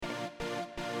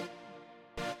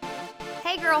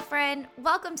Hey girlfriend,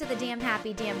 welcome to the Damn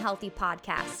Happy, Damn Healthy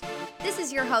podcast. This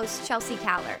is your host, Chelsea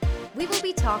Caller. We will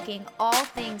be talking all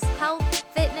things health,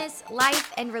 fitness,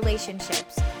 life, and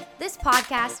relationships. This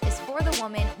podcast is for the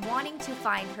woman wanting to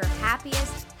find her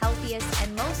happiest, healthiest,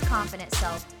 and most confident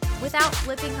self without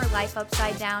flipping her life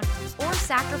upside down or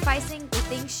sacrificing the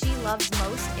things she loves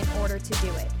most in order to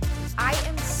do it. I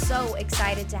am so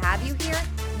excited to have you here.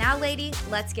 Now, lady,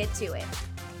 let's get to it.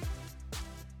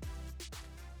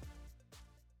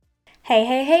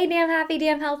 Hey, Damn Happy,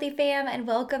 Damn Healthy fam, and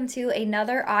welcome to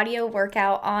another audio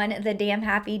workout on the Damn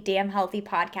Happy, Damn Healthy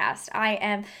podcast. I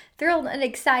am thrilled and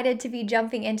excited to be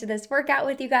jumping into this workout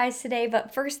with you guys today,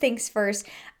 but first things first,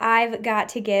 I've got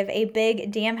to give a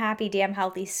big Damn Happy, Damn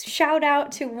Healthy shout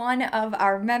out to one of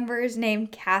our members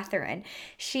named Catherine.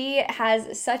 She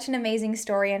has such an amazing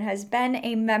story and has been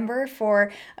a member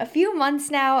for a few months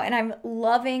now, and I'm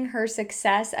loving her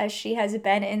success as she has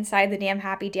been inside the Damn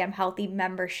Happy, Damn Healthy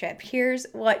membership. Here's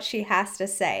what she has to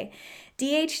say.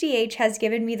 DHDH has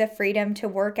given me the freedom to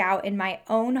work out in my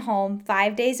own home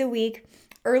 5 days a week,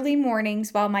 early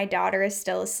mornings while my daughter is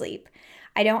still asleep.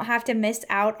 I don't have to miss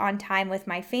out on time with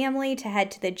my family to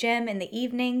head to the gym in the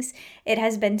evenings. It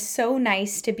has been so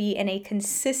nice to be in a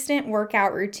consistent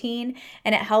workout routine,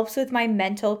 and it helps with my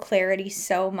mental clarity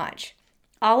so much.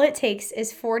 All it takes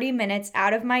is 40 minutes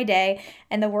out of my day,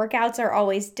 and the workouts are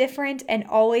always different and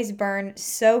always burn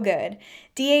so good.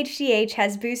 DHDH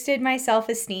has boosted my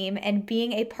self-esteem, and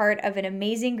being a part of an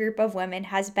amazing group of women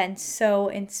has been so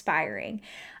inspiring.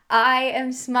 I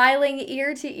am smiling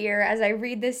ear to ear as I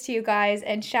read this to you guys,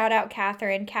 and shout out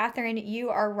Catherine. Catherine, you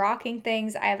are rocking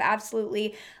things. I have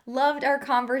absolutely loved our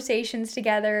conversations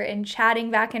together and chatting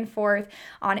back and forth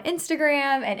on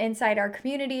Instagram and inside our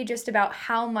community just about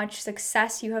how much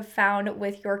success you have found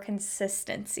with your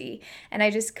consistency. And I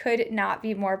just could not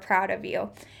be more proud of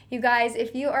you. You guys,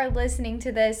 if you are listening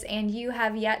to this and you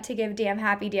have yet to give Damn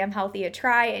Happy, Damn Healthy a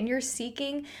try, and you're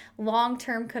seeking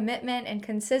long-term commitment and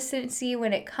consistency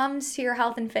when it comes to your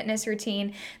health and fitness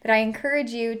routine, that I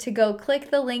encourage you to go click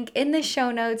the link in the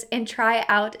show notes and try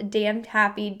out Damn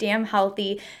Happy, Damn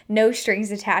Healthy, no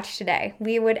strings attached today.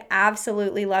 We would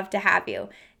absolutely love to have you.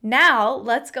 Now,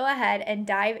 let's go ahead and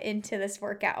dive into this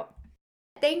workout.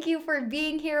 Thank you for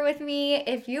being here with me.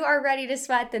 If you are ready to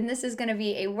sweat, then this is going to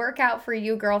be a workout for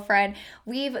you, girlfriend.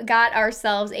 We've got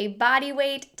ourselves a body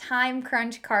weight time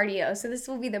crunch cardio. So this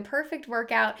will be the perfect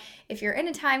workout if you're in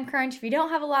a time crunch, if you don't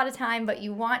have a lot of time, but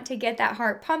you want to get that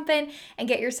heart pumping and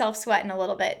get yourself sweating a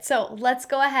little bit. So let's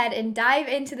go ahead and dive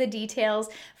into the details.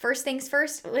 First things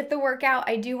first, with the workout,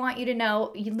 I do want you to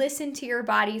know, you listen to your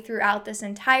body throughout this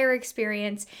entire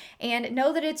experience and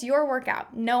know that it's your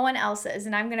workout, no one else's.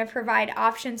 And I'm going to provide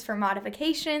options for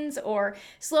modifications or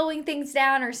slowing things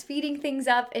down or speeding things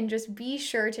up, and just be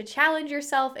sure to challenge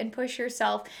yourself and push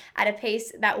yourself at a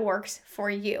pace that works for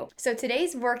you. So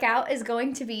today's workout is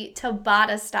going to be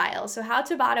Tabata style. So how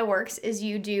Tabata works is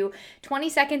you do 20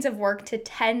 seconds of work to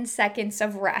 10 seconds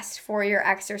of rest for your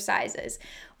exercises.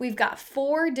 We've got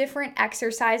 4 different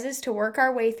exercises to work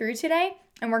our way through today,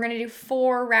 and we're going to do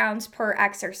 4 rounds per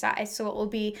exercise. So it will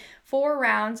be 4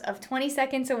 rounds of 20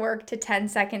 seconds of work to 10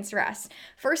 seconds rest.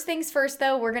 First things first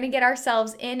though, we're going to get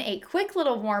ourselves in a quick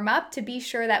little warm up to be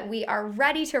sure that we are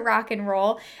ready to rock and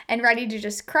roll and ready to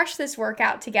just crush this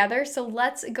workout together. So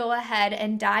let's go ahead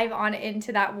and dive on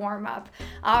into that warm up.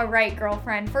 All right,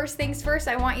 girlfriend, first things first,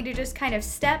 I want you to just kind of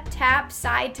step, tap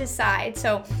side to side.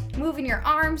 So moving your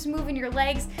arms, moving your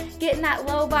legs, getting that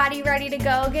low body ready to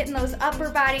go, getting those upper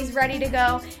bodies ready to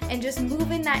go, and just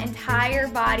moving that entire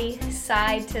body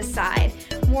side to side.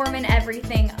 Warming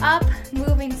everything up,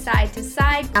 moving side to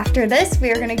side. After this, we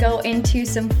are going to go into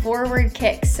some forward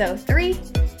kicks. So 3,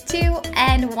 2,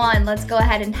 and 1. Let's go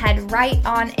ahead and head right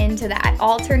on into that.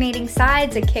 Alternating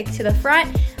sides, a kick to the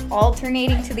front,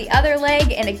 alternating to the other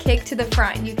leg, and a kick to the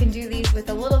front. You can do these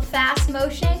with a little fast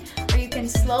motion, or you can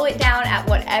slow it down at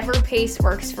whatever pace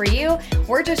works for you.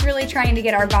 We're just really trying to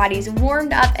get our bodies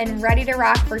warmed up and ready to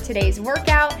rock for today's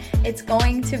workout. It's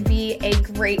going to be a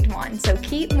great one. So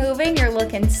keep moving. You're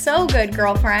looking so good,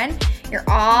 girlfriend. You're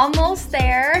almost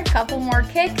there. A couple more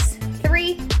kicks.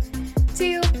 3,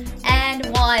 2, and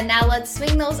 1. Now let's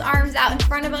swing those arms out in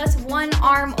front of us, one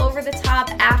arm over the top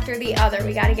after the other.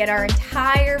 We got to get our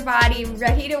entire body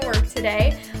ready to work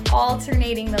today.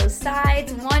 Alternating those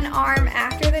sides, one arm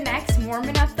after the next,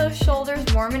 warming up those shoulders,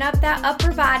 warming up that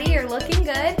upper body. You're looking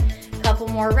good. Couple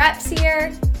more reps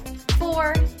here.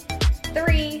 4,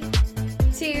 3,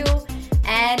 2,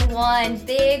 and 1.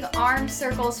 Big arm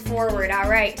circles forward. All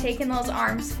right, taking those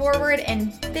arms forward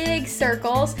in big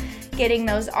circles. getting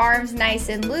those arms nice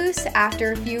and loose.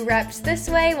 After a few reps this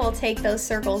way, we'll take those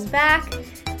circles back.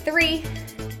 3,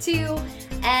 2,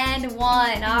 and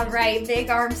 1. All right, big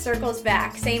arm circles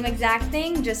back. Same exact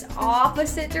thing, just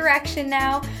opposite direction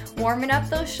now. Warming up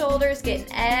those shoulders, getting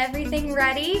everything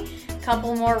ready.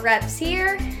 Couple more reps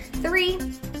here. 3,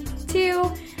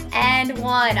 2, and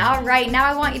 1. All right, now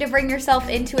I want you to bring yourself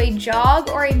into a jog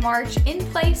or a march in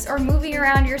place or moving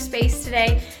around your space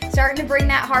today. Starting to bring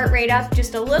that heart rate up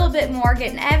just a little bit more,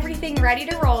 getting everything ready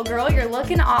to roll, girl. You're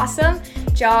looking awesome.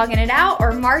 Jogging it out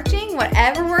or marching,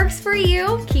 whatever works for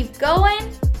you. Keep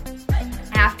going.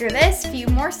 After this, few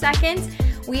more seconds,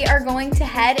 we are going to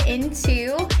head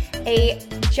into a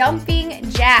jumping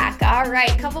jack. All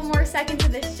right, couple more seconds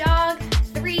of this jog.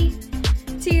 3,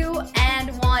 2,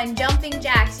 and 1. Jumping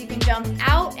jacks. You can jump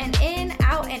out and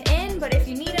in, but if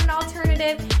you need an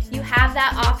alternative, you have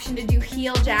that option to do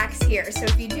heel jacks here. So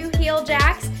if you do heel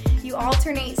jacks, you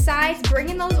alternate sides,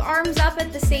 bringing those arms up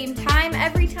at the same time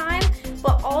every time,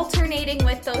 but alternating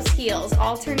with those heels,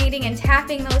 alternating and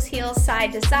tapping those heels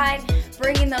side to side,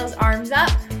 bringing those arms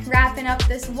up, wrapping up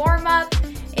this warm up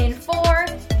in 4,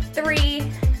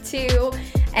 3, 2,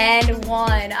 and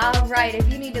 1. All right,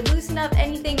 if you need to loosen up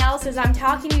anything else as I'm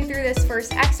talking you through this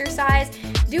first exercise,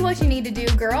 do what you need to do,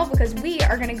 girl, because we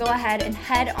are gonna go ahead and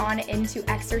head on into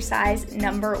exercise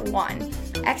number 1.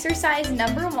 Exercise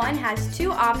number 1 has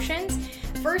 2 options.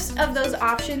 First of those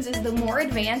options is the more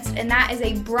advanced, and that is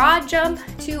a broad jump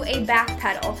to a back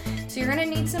pedal. So you're gonna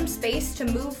need some space to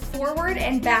move forward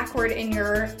and backward in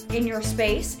your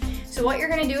space. So what you're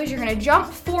gonna do is you're gonna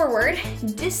jump forward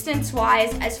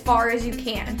distance-wise as far as you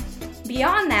can.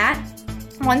 Beyond that,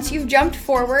 once you've jumped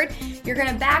forward, you're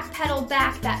gonna back pedal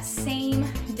back that same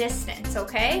distance,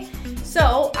 okay?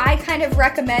 So I kind of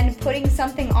recommend putting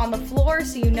something on the floor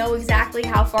so you know exactly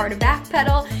how far to back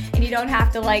pedal and you don't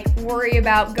have to worry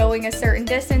about going a certain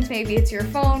distance. Maybe it's your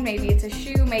phone, maybe it's a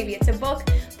shoe, maybe it's a book.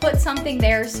 Put something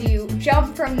there so you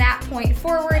jump from that point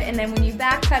forward, and then when you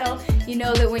back pedal, you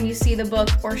know that when you see the book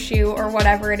or shoe or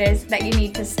whatever it is that you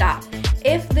need to stop.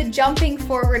 If the jumping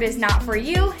forward is not for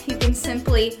you, you can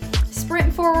simply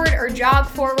sprint forward or jog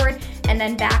forward and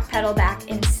then back pedal back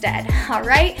instead. All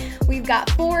right, we've got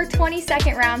 4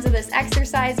 20-second rounds of this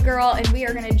exercise, girl, and we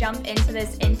are gonna jump into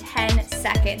this in 10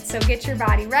 seconds. So get your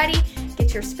body ready,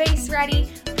 get your space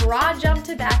ready. Broad jump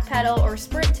to back pedal or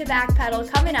sprint to back pedal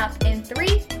coming up in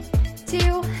 3,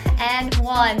 2, and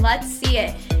 1. Let's see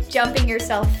it. Jumping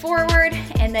yourself forward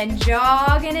and then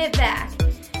jogging it back.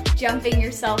 Jumping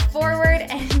yourself forward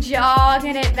and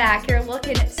jogging it back. You're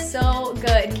looking so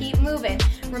good. Keep moving.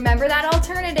 Remember that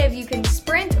alternative. You can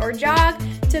sprint or jog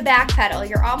to back pedal.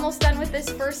 You're almost done with this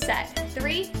first set.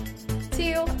 3,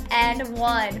 2, and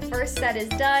 1. First set is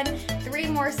done. 3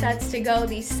 more sets to go.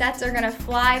 These sets are gonna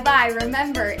fly by.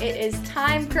 Remember, it is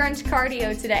time crunch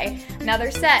cardio today.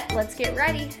 Another set. Let's get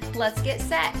ready. Let's get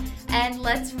set. And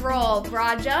let's roll.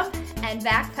 Broad jump and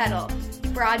back pedal.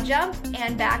 Broad jump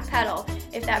and back pedal.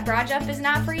 If that broad jump is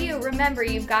not for you, remember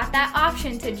you've got that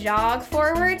option to jog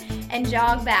forward and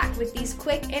jog back. With these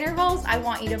quick intervals, I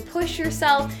want you to push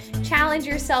yourself, challenge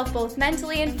yourself both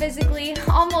mentally and physically.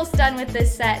 Almost done with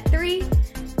this set. 3,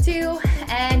 2,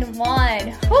 and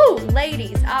 1. Whoo,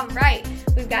 ladies. All right,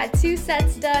 we've got 2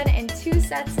 sets done and 2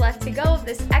 sets left to go of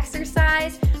this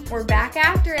exercise. We're back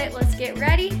after it. Let's get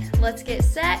ready. Let's get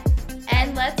set.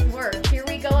 And let's work. Here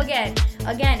we go again.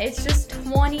 Again, it's just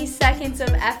 20 seconds of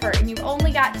effort, and you've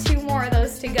only got 2 more of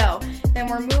those to go. Then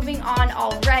we're moving on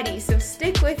already. So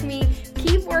stick with me.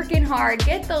 Keep working hard.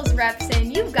 Get those reps in.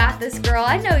 You've got this, girl.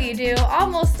 I know you do.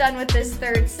 Almost done with this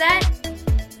third set.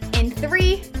 In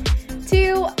 3,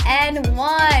 2, and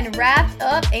 1. Wrapped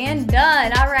up and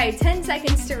done. All right, 10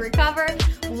 seconds to recover.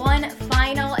 1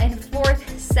 final and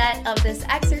 4th set of this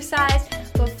exercise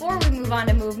before we move on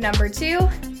to move number 2.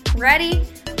 Ready?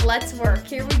 Let's work.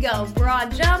 Here we go.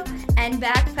 Broad jump and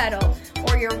back pedal.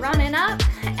 Or you're running up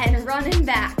and running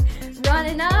back.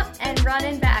 Running up and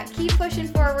running back. Keep pushing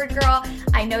forward, girl.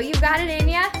 I know you've got it in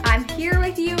ya. I'm here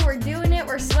with you. We're doing it.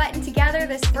 We're sweating together.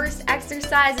 This first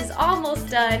exercise is almost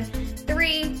done.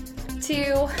 3, 2,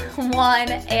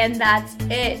 1, and that's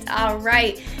it. All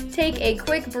right. Take a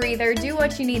quick breather, do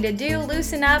what you need to do,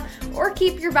 loosen up, or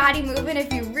keep your body moving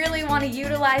if you really want to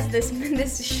utilize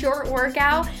this short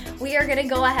workout. We are going to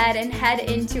go ahead and head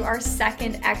into our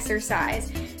second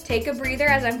exercise. Take a breather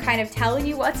as I'm kind of telling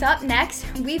you what's up next.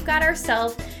 We've got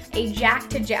ourselves a jack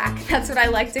to jack. That's what I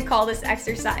like to call this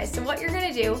exercise. So what you're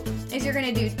going to do is you're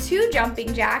going to do 2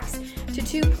 jumping jacks to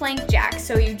 2 plank jacks.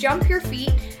 So you jump your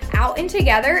feet out and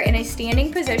together in a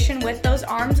standing position with those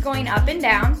arms going up and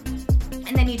down.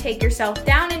 And then you take yourself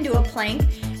down into a plank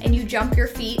and you jump your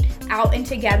feet out and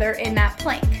together in that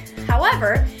plank.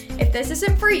 However, if this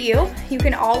isn't for you, you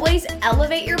can always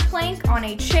elevate your plank on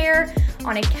a chair,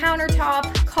 on a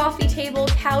countertop, coffee table,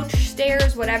 couch,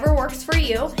 stairs, whatever works for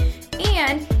you.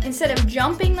 And instead of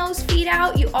jumping those feet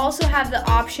out, you also have the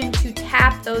option to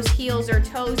tap those heels or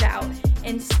toes out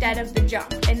instead of the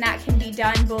jump. And that can be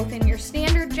done both in your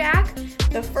standard jack,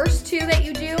 the first two that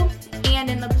you do, and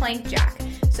in the plank jack.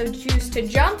 So choose to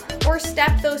jump or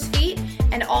step those feet,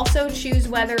 and also choose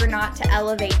whether or not to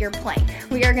elevate your plank.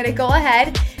 We are gonna go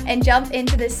ahead and jump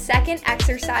into the second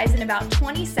exercise in about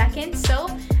 20 seconds. So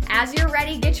as you're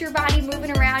ready, get your body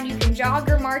moving around. You can jog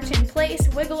or march in place,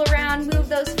 wiggle around, move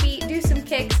those feet, do some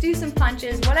kicks, do some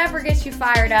punches, whatever gets you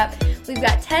fired up. We've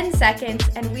got 10 seconds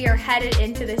and we are headed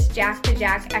into this jack to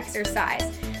jack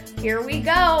exercise. Here we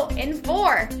go in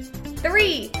 4,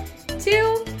 3,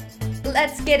 2,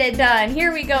 let's get it done.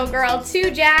 Here we go, girl.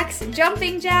 2 jacks,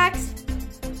 jumping jacks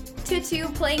to 2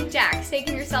 plank jacks,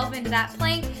 taking yourself into that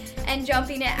plank and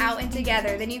jumping it out and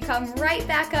together. Then you come right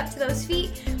back up to those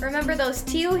feet. Remember, those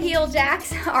 2 heel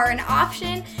jacks are an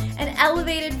option. An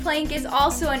elevated plank is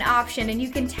also an option, and you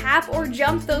can tap or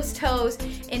jump those toes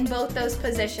in both those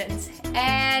positions.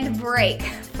 And break.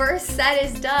 First set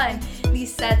is done.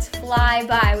 These sets fly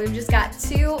by. We've just got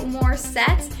 2 more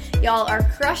sets. Y'all are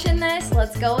crushing this.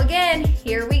 Let's go again.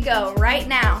 Here we go right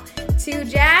now. 2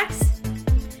 jacks.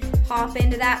 Hop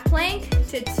into that plank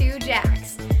to 2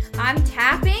 jacks. I'm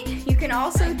tapping. You can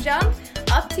also jump.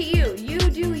 Up to you. You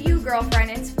do you,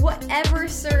 girlfriend. It's whatever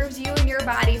serves you and your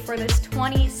body for this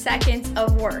 20 seconds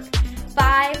of work.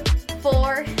 5,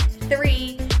 4,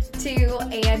 3, 2,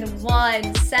 and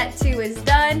 1. Set 2 is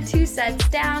done. 2 sets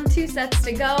down, 2 sets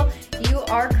to go. You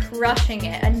are crushing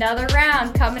it. Another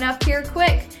round coming up here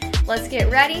quick. Let's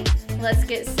get ready. Let's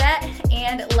get set,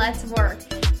 and let's work.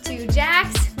 2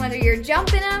 jacks, whether you're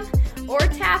jumping them or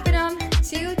tapping them,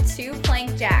 to 2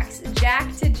 plank jacks,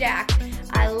 jack to jack.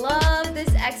 I love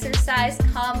this exercise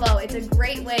combo. It's a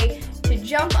great way to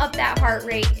jump up that heart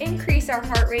rate, increase our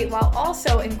heart rate, while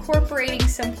also incorporating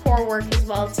some core work as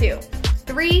well too.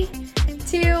 3,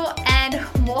 2, and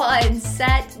 1.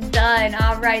 Set done.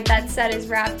 All right, that set is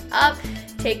wrapped up.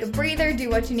 Take a breather, do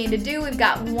what you need to do. We've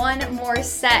got 1 more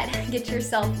set. Get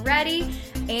yourself ready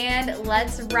and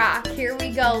let's rock. Here we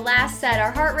go. Last set.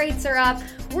 Our heart rates are up.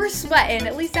 We're sweating.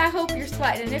 At least I hope you're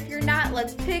sweating. And if you're not,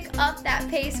 let's pick up that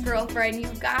pace, girlfriend.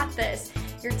 You've got this.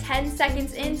 You're 10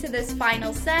 seconds into this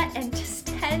final set and just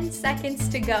 10 seconds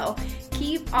to go.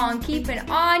 Keep on keeping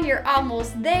on. You're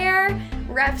almost there.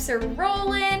 Reps are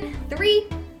rolling. 3,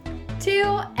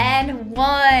 2, and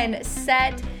 1.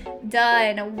 Set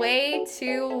done. Way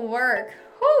to work.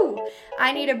 Whew,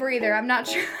 I need a breather. I'm not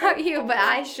sure about you, but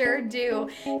I sure do.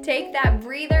 Take that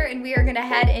breather and we are gonna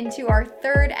head into our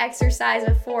 3rd exercise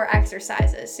of 4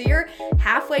 exercises. So you're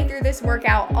halfway through this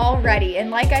workout already.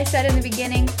 And like I said in the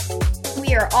beginning,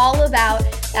 we are all about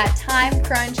that time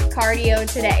crunch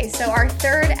cardio today. So our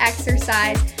 3rd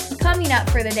exercise coming up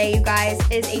for the day, you guys,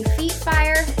 is a feet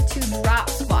fire to drop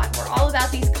squat. We're all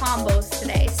about these combos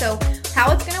today. So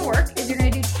how it's gonna work is you're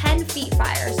gonna do 10 feet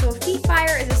fire. So a feet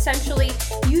fire is essentially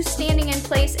you standing in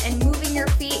place and moving your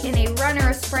feet in a run or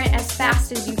a sprint as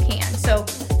fast as you can. So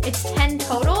it's 10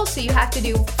 total, so you have to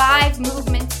do 5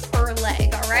 movements per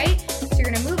leg, all right? So you're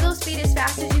gonna move those feet as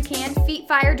fast as you can. Feet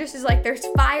fire just is like there's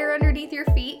fire underneath your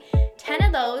feet. 10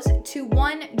 of those to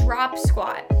 1 drop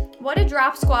squat. What a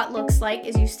drop squat looks like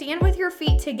is you stand with your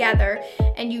feet together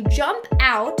and you jump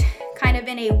out kind of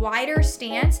in a wider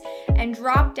stance and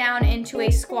drop down into a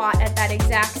squat at that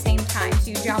exact same time. So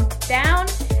you jump down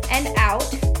and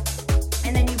out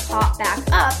and then you pop back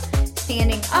up,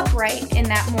 standing upright in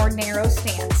that more narrow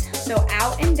stance. So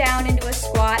out and down into a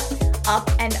squat, up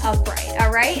and upright,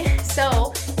 all right?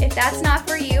 So if that's not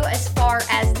for you, as far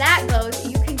as that goes,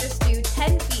 you can just do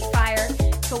 10 feet fire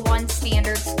to 1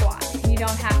 standard squat. You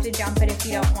don't have to jump it if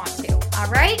you don't want to, all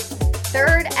right?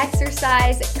 3rd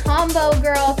exercise combo,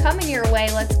 girl, coming your way.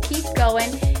 Let's keep going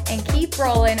and keep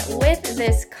rolling with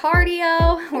this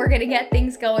cardio. We're gonna get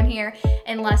things going here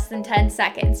in less than 10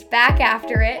 seconds. Back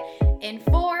after it in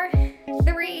 4,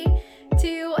 3,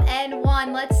 2, and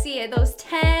 1. Let's see it. Those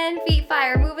 10 feet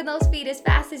fire, moving those feet as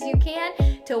fast as you can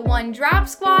to 1 drop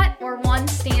squat or 1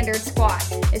 standard squat.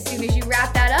 As soon as you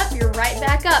wrap that up, you're right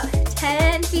back up.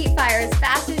 10 feet fire as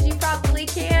fast as you probably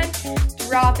can.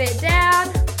 Drop it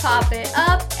down, pop it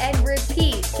up, and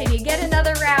repeat. Can you get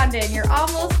another round in? You're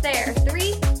almost there.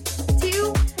 3,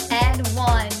 2, and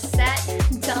 1.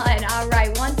 Set done. All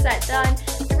right, 1 set done.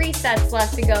 3 sets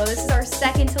left to go. This is our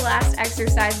second to last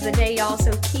exercise of the day, y'all,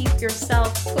 so keep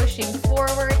yourself pushing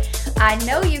forward. I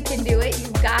know you can do it.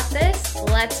 You've got this.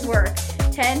 Let's work.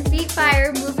 10 feet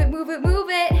fire, move it, move it, move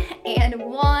it, and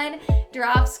 1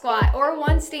 drop squat or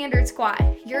 1 standard squat.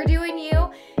 You're doing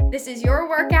you. This is your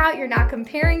workout. You're not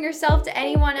comparing yourself to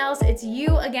anyone else. It's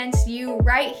you against you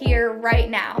right here, right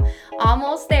now.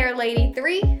 Almost there, lady.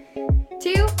 3,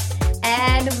 2,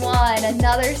 and 1.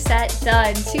 Another set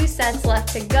done. 2 sets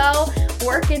left to go.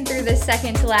 Working through the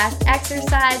second to last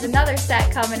exercise. Another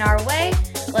set coming our way.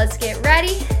 Let's get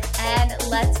ready and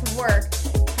let's work.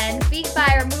 10 feet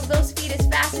fire. Move those feet as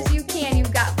fast as you can.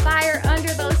 You've got fire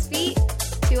under those feet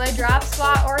to a drop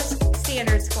squat or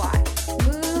standard squat.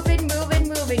 Moving, moving,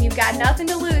 moving. You've got nothing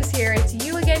to lose here. It's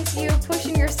you against you,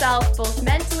 pushing yourself both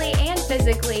mentally and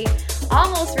physically.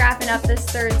 Almost wrapping up this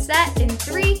third set in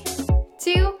 3,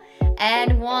 2,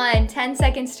 and 1. 10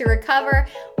 seconds to recover.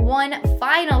 1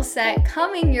 final set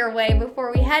coming your way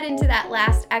before we head into that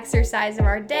last exercise of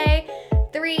our day.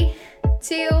 3,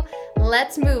 2,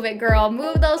 let's move it, girl.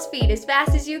 Move those feet as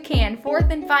fast as you can. 4th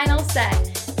and final set.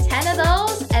 10 of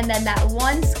those, and then that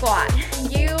 1 squat.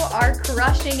 You are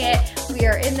crushing it. We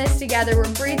are in this together.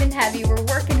 We're breathing heavy. We're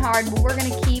working hard, but we're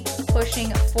gonna keep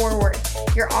pushing forward.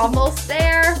 You're almost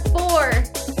there. 4,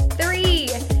 3,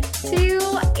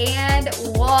 2, and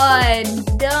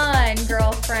 1. Done,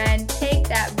 girlfriend. Take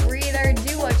that breather.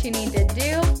 Do what you need to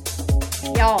do.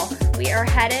 Y'all, we are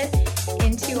headed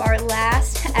into our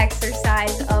last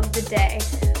exercise of the day.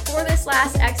 For this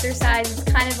last exercise,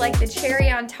 it's kind of like the cherry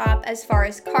on top as far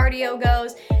as cardio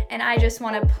goes, and I just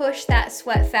want to push that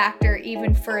sweat factor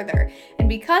even further. And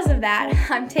because of that,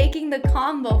 I'm taking the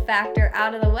combo factor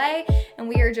out of the way, and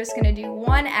we are just going to do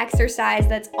 1 exercise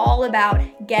that's all about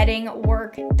getting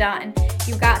work done.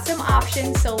 You've got some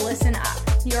options, so listen up.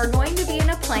 You're going to be in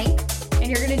a plank, and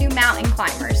you're going to do mountain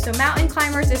climbers. So mountain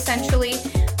climbers essentially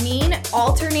mean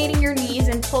alternating your knees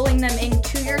and pulling them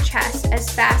into your chest as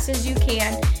fast as you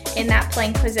can in that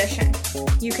plank position.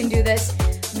 You can do this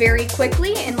very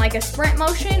quickly in like a sprint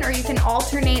motion, or you can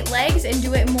alternate legs and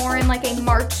do it more in like a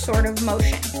march sort of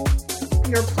motion.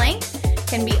 Your plank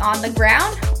can be on the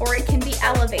ground or it can be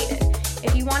elevated.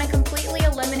 If you want to completely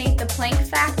eliminate the plank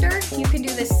factor, you can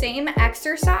do the same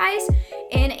exercise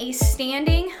in a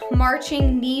standing,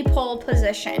 marching knee pull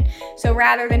position. So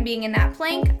rather than being in that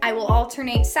plank, I will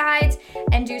alternate sides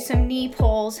and do some knee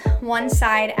pulls one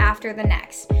side after the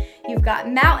next. You've got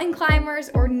mountain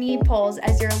climbers or knee pulls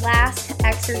as your last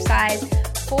exercise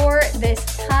for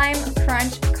this time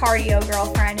crunch cardio,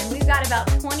 girlfriend. And we've got about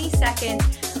 20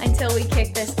 seconds until we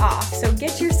kick this off. So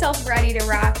get yourself ready to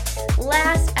rock.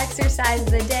 Last exercise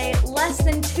of the day, less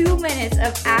than 2 minutes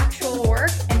of actual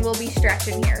work, and we'll be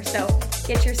stretching here. So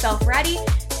get yourself ready.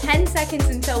 10 seconds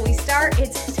until we start.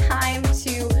 It's time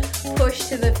to push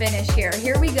to the finish here.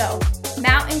 Here we go.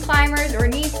 Mountain climbers or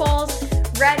knee pulls.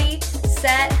 Ready,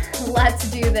 set, let's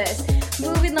do this.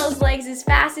 Moving those legs as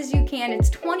fast as you can. It's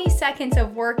 20 seconds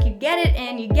of work. You get it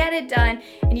in, you get it done,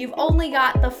 and you've only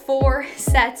got the 4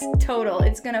 sets total.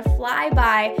 It's gonna fly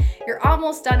by. You're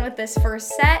almost done with this first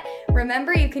set.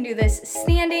 Remember, you can do this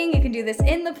standing, you can do this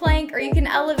in the plank, or you can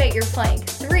elevate your plank.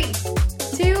 3,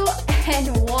 2,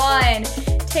 and 1.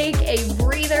 Take a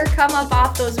breather, come up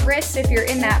off those wrists if you're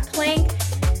in that plank.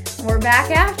 We're back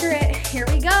after it. Here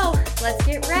we go. Let's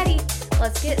get ready.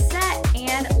 Let's get set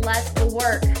and let's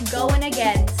work. Going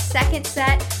again. Second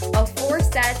set of 4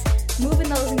 sets. Moving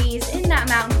those knees in that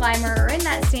mountain climber or in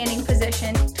that standing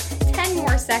position. 10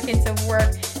 more seconds of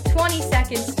work. 20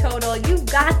 seconds total. You've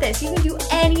got this. You can do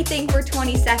anything for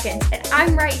 20 seconds. And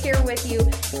I'm right here with you,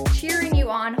 cheering you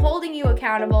on, holding you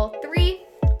accountable. 3,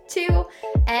 2,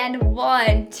 and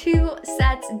 1. 2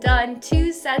 sets done.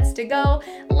 2 sets to go.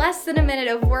 Less than a minute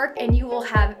of work and you will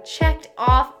have checked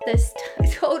off this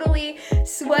totally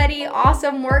sweaty,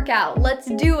 awesome workout. Let's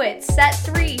do it. Set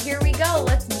 3. Here we go.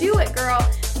 Let's do it, girl.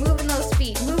 Moving those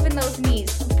feet, moving those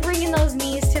knees, bringing those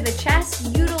knees to the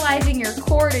chest, utilizing your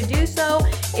core to do so.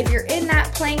 If you're in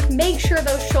that plank, make sure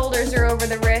those shoulders are over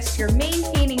the wrists. You're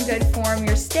maintaining good form.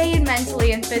 You're staying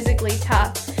mentally and physically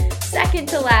tough. Second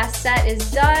to last set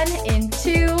is done in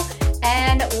 2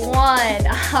 and 1.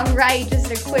 All right,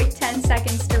 just a quick 10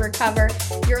 seconds to recover.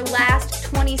 Your last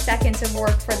 20 seconds of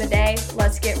work for the day.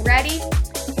 Let's get ready.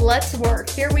 Let's work.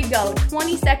 Here we go.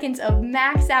 20 seconds of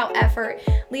max out effort.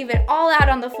 Leave it all out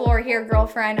on the floor here,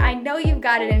 girlfriend. I know you've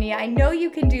got it in you. I know you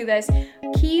can do this.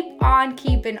 Keep on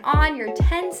keeping on. You're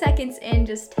 10 seconds in,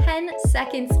 just 10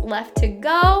 seconds left to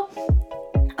go.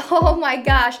 Oh my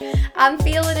gosh, I'm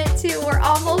feeling it too. We're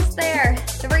almost there.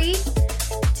 3,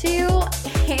 2,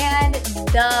 and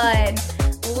done.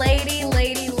 Lady,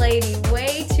 lady, lady,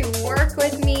 way to work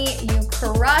with me. You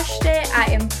crushed it.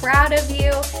 I am proud of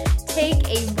you. Take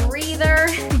a breather,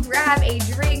 grab a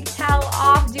drink, towel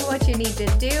off, do what you need to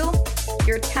do.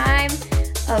 Your time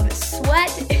of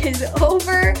sweat is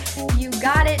over. You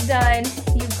got it done.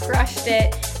 You crushed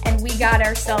it. And we got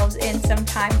ourselves in some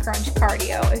time crunch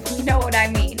cardio, if you know what I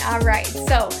mean. All right,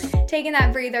 so taking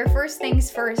that breather, first things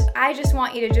first, I just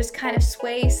want you to just kind of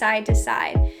sway side to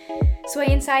side.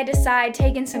 Swaying side to side,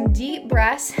 taking some deep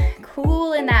breaths,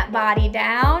 cooling that body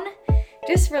down,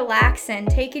 just relaxing,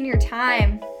 taking your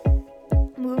time,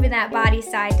 moving that body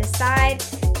side to side.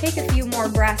 Take a few more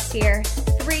breaths here.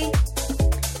 3,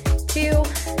 2,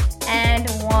 and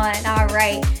 1. All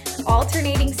right.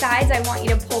 Alternating sides, I want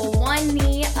you to pull one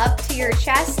knee up to your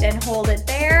chest and hold it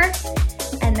there,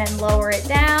 and then lower it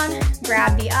down.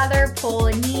 Grab the other, pull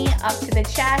a knee up to the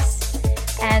chest,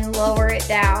 and lower it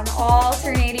down.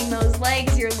 Alternating those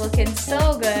legs, you're looking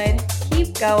so good.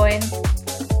 Keep going.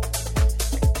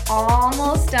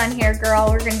 Almost done here, girl.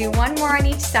 We're gonna do one more on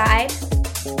each side.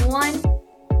 1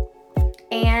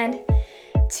 and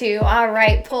 2. All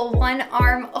right, pull one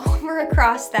arm over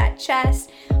across that chest.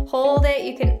 Hold it.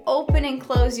 You can open and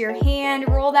close your hand.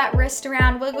 Roll that wrist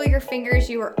around. Wiggle your fingers.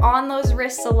 You were on those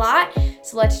wrists a lot,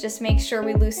 so let's just make sure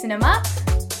we loosen them up.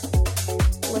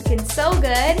 Looking so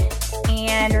good.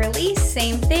 And release.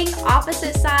 Same thing.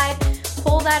 Opposite side.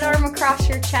 Pull that arm across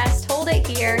your chest. Hold it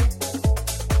here.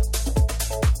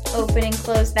 Open and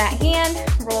close that hand.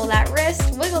 Roll that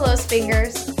wrist. Wiggle those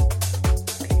fingers.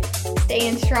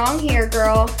 Staying strong here,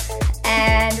 girl.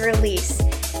 And release.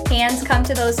 Hands come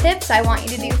to those hips. I want you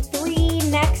to do 3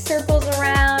 neck circles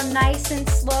around, nice and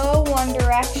slow, one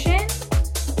direction.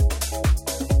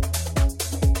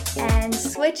 And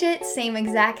switch it, same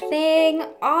exact thing,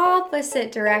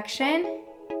 opposite direction.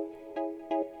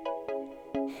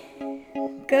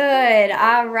 Good,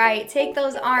 all right. Take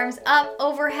those arms up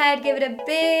overhead. Give it a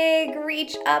big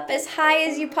reach up as high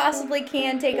as you possibly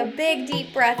can. Take a big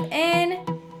deep breath in.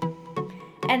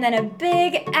 And then a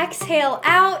big exhale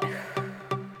out.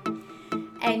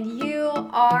 And you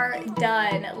are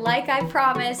done. Like I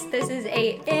promised, this is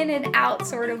a in and out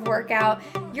sort of workout.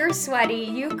 You're sweaty,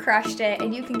 you crushed it,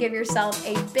 and you can give yourself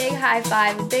a big high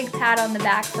five, a big pat on the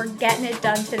back for getting it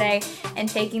done today and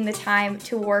taking the time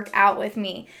to work out with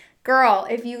me. Girl,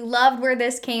 if you loved where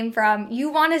this came from, you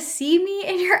want to see me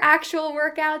in your actual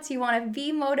workouts, you want to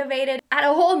be motivated at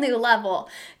a whole new level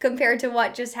compared to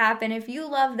what just happened. If you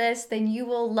love this, then you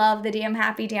will love the Damn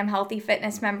Happy, Damn Healthy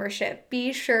Fitness membership.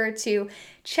 Be sure to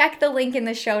check the link in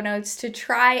the show notes to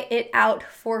try it out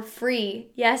for free.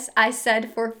 Yes, I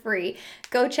said for free.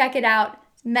 Go check it out.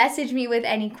 Message me with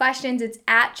any questions. It's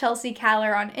at Chelsea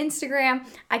Caller on Instagram.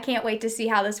 I can't wait to see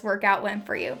how this workout went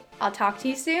for you. I'll talk to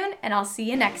you soon, and I'll see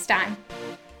you next time.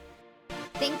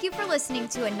 Thank you for listening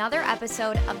to another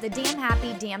episode of the Damn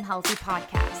Happy, Damn Healthy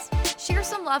podcast. Share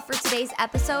some love for today's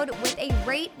episode with a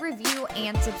rate, review,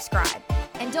 and subscribe.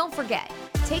 And don't forget,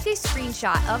 take a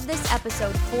screenshot of this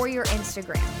episode for your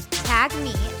Instagram. Tag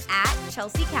me at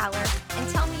Chelsea Caller and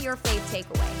tell me your fave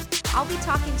takeaway. I'll be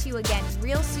talking to you again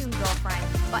real soon, girlfriend.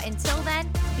 But until then,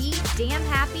 be damn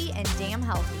happy and damn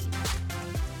healthy.